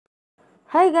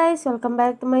Hai guys, welcome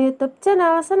back to my YouTube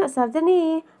channel. Sanak saja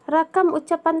nih, rakam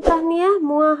ucapan tahniah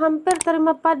MUA Hampir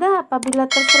Terima Padah Apabila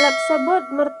Tersilap Sebut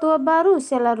Mertua baru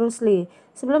Sheila Rusly.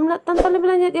 Sebelum tonton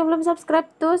lebih lanjut, yang belum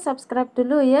subscribe tuh subscribe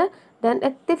dulu ya, dan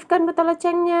aktifkan button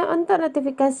loncengnya untuk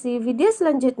notifikasi video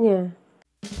selanjutnya.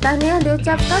 Tahniah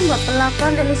diucapkan buat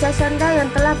pelakon Elisa Sanda yang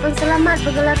telah pun selamat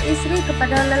bergelar istri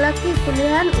kepada lelaki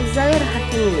pilihan Uzair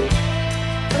Hakimi.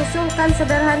 Tersungkan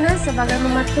sederhana sebagai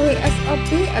mematuhi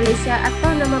SOP Elisa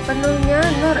atau nama penuhnya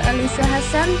Nur Elisa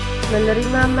Hasan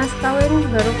menerima mas kawin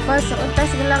berupa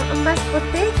seutas gelang emas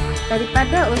putih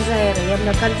daripada Uzair yang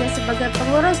bekerja sebagai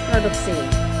pengurus produksi.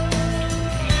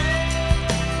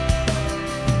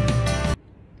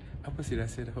 Apa sih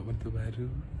rahsia dapat mentua baru?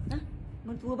 Hah?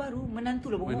 Mentua baru? Menantu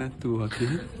lah pokok. Menantu, okey.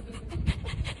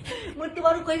 Mentua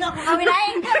baru kau ingat aku kahwin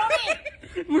lain kau ni?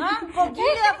 Ha? Kau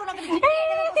gila aku nak kena cekik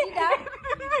dengan kau sidang?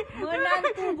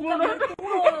 Menantu bukan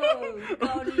mentua.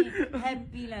 Kau ni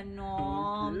happy lah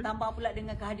Nom. Tambah pula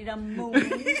dengan kehadiranmu.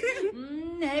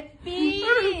 Happy.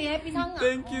 Happy sangat.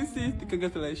 Thank you sis.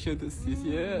 Congratulations to sis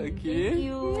ya. Okey. Thank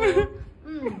you.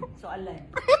 Soalan.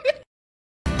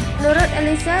 Menurut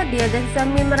Elisa, dia dan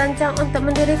suami merancang untuk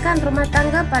mendirikan rumah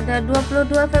tangga pada 22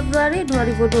 Februari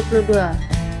 2022.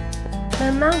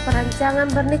 Memang perancangan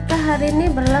bernikah hari ini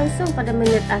berlangsung pada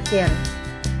minit akhir.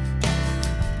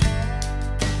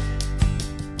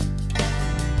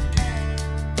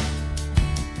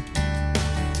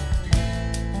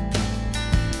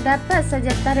 Dapat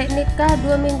saja tarik nikah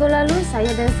 2 minggu lalu,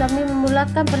 saya dan suami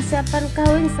memulakan persiapan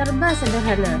kahwin serba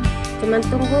sederhana. Cuma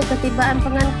tunggu ketibaan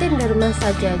pengantin di rumah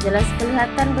saja, jelas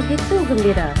kelihatan begitu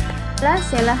gembira.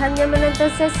 Sheila hanya menonton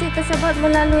sesi tersebut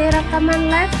melalui rakaman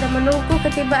live dan menunggu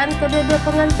ketibaan kedua-dua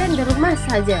pengantin di rumah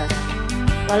saja.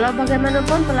 Walau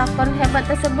bagaimanapun, pelakon hebat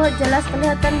tersebut jelas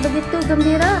kelihatan begitu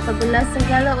gembira apabila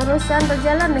segala urusan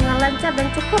berjalan dengan lancar dan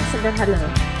cukup sederhana.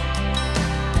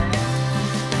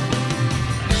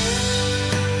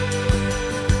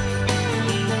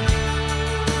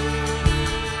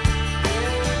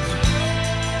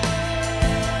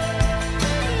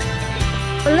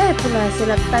 Boleh pula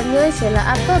Sheila tanya Sheila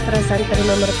apa perasaan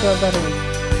terima mertua baru.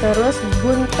 Terus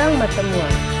buntang mata MUA.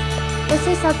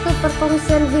 Sesi satu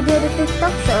perkongsian video di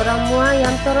TikTok seorang MUA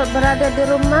yang turut berada di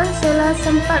rumah Sheila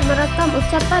sempat merakam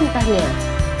ucapan tahniah.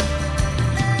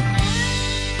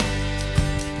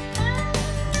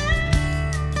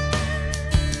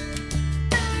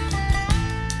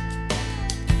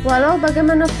 Walau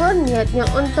bagaimanapun, niatnya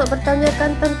untuk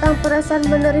bertanyakan tentang perasaan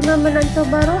menerima menantu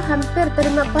baru hampir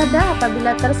terima padah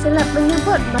apabila tersilap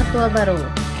menyebut mertua baru.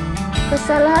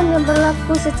 Kesalahan yang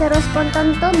berlaku secara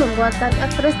spontan itu membuatkan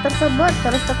aktres tersebut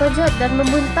terus terkejut dan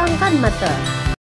membentangkan mata.